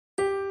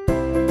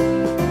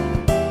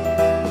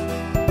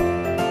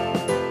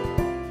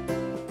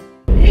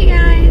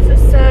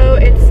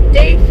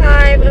day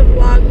 5 of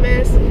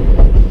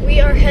Vlogmas. We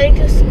are heading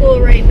to school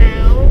right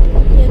now.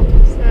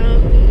 Yep. So,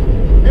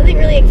 nothing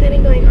really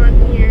exciting going on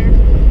here.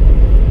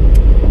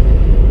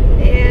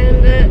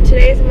 And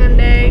today's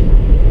Monday.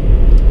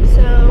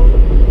 So,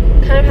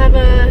 kind of have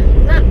a,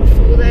 not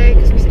full day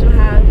because we still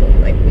have,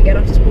 like, we get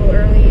off school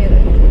early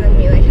and then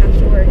we, like, have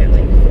to work at,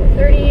 like,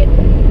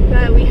 4:30.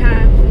 But we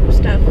have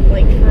stuff,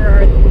 like, for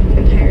our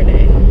entire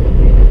day.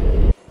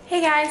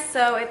 Hey guys,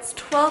 so it's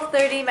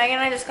 12:30. Megan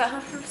and I just got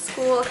home from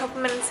school a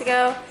couple minutes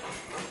ago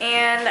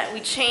and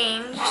we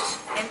changed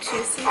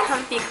into some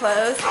comfy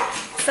clothes.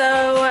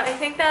 So I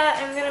think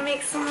that I'm gonna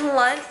make some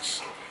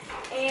lunch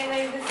and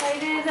I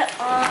decided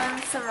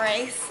on some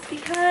rice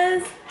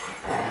because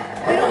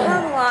we don't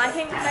have a lot. I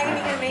think Megan,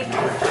 you can make,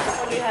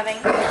 what are you having?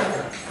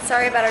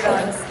 Sorry about our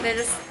dogs.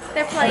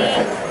 They're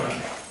playing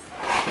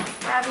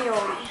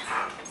ravioli.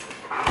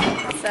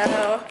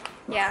 So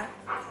yeah,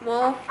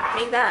 we'll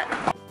make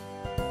that.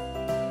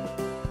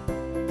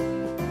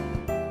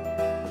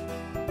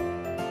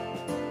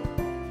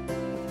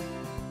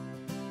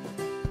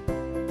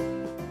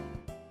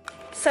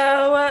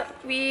 So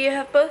we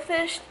have both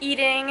finished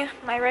eating.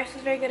 My rice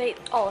was very good. I ate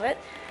all of it.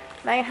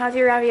 Megan, how's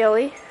your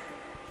ravioli?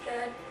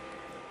 Good.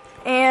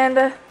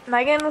 And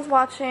Megan was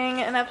watching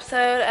an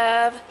episode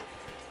of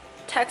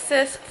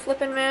Texas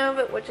Flip and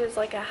Move, which is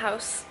like a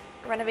house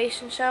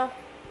renovation show.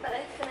 But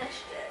I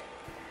finished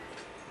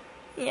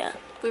it. Yeah,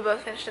 we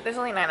both finished it. There's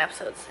only 9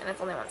 episodes and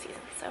it's only 1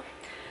 season, so.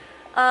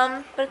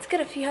 But it's good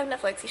if you have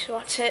Netflix, you should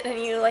watch it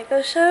and you like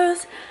those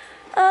shows.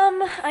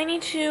 I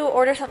need to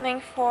order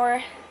something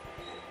for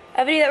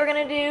a video that we're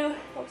gonna do.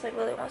 Looks like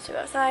Lily wants to go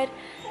outside.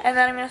 And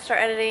then I'm gonna start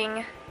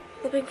editing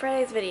Flipping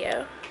Friday's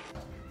video.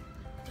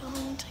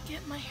 Going to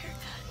get my hair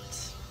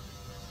cut.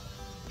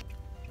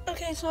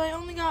 Okay, so I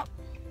only got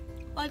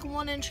like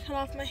 1 inch cut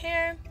off my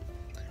hair.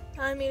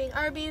 I'm eating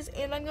Arby's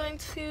and I'm going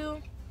to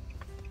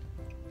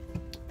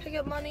pick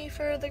up money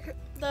for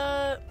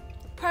the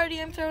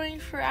party I'm throwing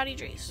for Addie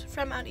Drees,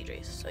 from Addie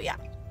Drees, so yeah.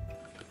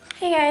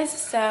 Hey guys,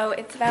 so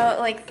it's about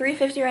like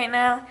 3:50 right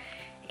now.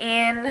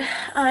 And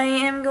I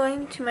am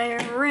going to my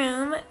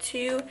room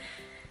to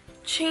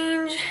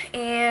change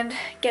and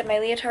get my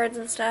leotards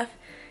and stuff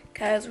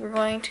because we're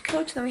going to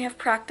coach, then we have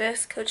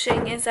practice.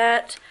 Coaching is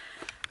at,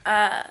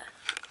 sorry,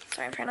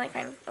 I'm trying to like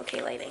find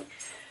okay lighting.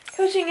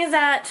 Coaching is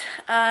at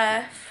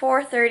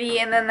 4:30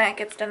 and then that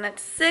gets done at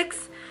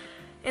 6.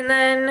 And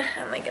then,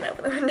 I'm like gonna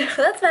open the window,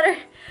 that's better.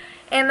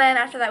 And then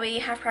after that we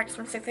have practice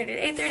from 6:30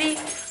 to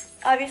 8:30.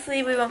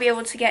 Obviously we won't be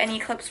able to get any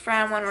clips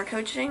from when we're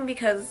coaching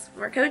because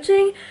we're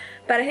coaching.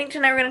 But I think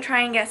tonight we're going to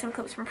try and get some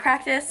clips from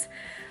practice.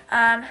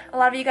 A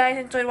lot of you guys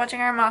enjoyed watching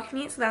our mock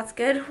meet, so that's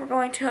good. We're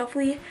going to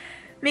hopefully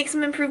make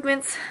some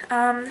improvements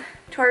to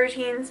our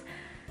routines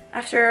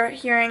after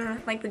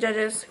hearing like the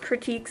judges'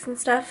 critiques and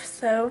stuff.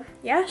 So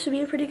yeah, should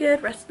be a pretty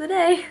good rest of the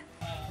day.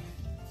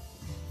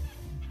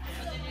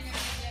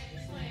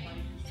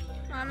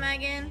 Come on,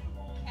 Megan.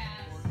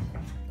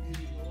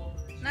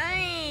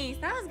 Nice,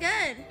 that was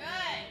good.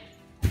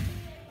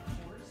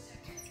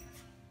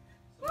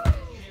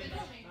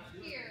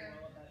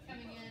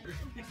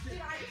 Dude,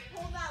 I just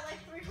pulled that like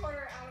 3/4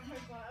 out of my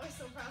butt. I was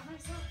so proud of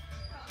myself.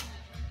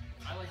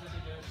 I like to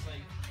think it's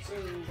like, so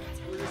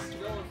we're just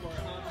going for it,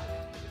 huh?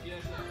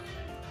 Yeah.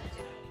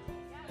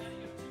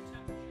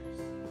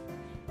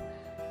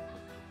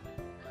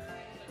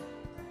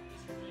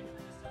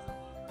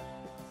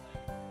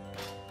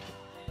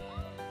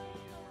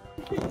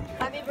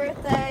 Happy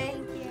birthday.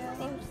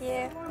 Thank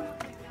you.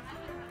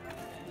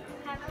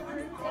 Happy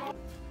birthday.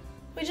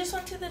 We just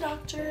went to the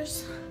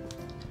doctor's.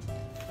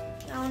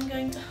 Now I'm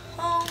going to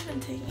home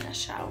and taking a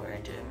shower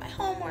and doing my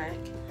homework.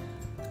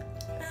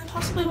 And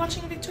possibly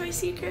watching a Victoria's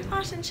Secret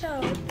fashion show.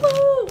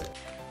 Woo!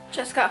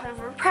 Just got home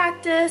from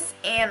practice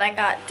and I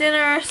got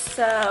dinner.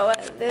 So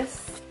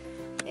this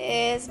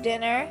is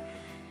dinner.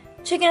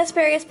 Chicken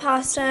asparagus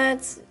pasta.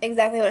 It's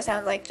exactly what it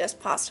sounds like,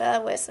 just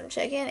pasta with some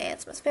chicken and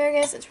some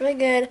asparagus. It's really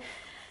good.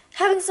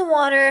 Having some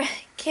water.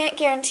 Can't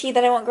guarantee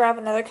that I won't grab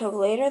another Coke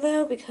later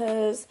though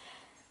because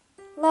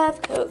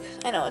love Coke.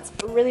 I know it's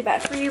really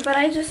bad for you, but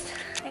I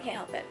can't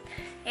help it.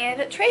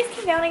 And Trace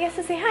came down, I guess,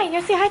 to say hi. You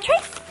want to say hi,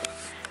 Trace?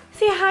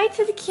 Say hi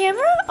to the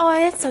camera? Oh,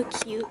 that's so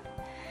cute.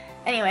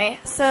 Anyway,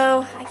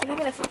 so I keep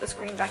having to flip the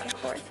screen back and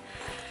forth.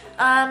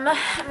 I'm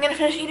gonna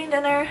finish eating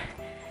dinner,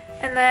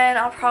 and then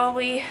I'll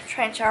probably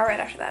try and shower right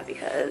after that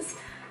because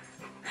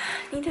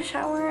I need to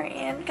shower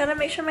and gotta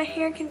make sure my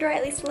hair can dry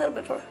at least a little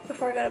bit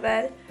before I go to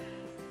bed.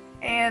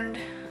 And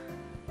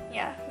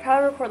yeah, I'll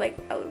probably record like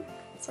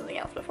something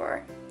else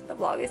before the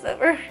vlog is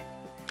over.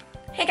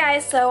 Hey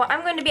guys, so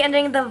I'm going to be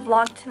ending the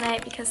vlog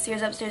tonight because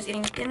Sierra's upstairs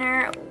eating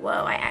dinner.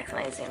 Whoa, I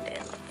accidentally zoomed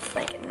in.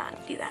 Like,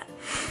 not do that.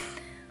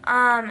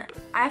 I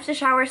have to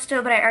shower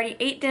still, but I already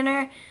ate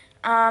dinner.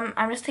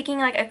 I'm just taking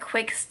like a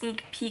quick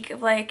sneak peek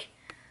of like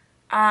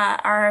one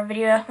of our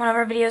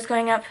videos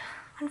going up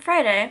on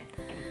Friday.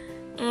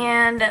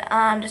 And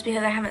just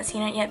because I haven't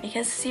seen it yet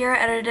because Sierra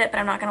edited it, but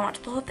I'm not going to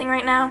watch the whole thing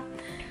right now.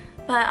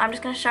 But I'm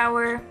just going to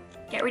shower,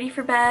 get ready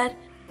for bed,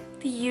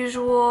 the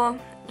usual,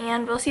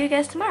 and we'll see you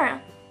guys tomorrow.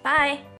 Bye.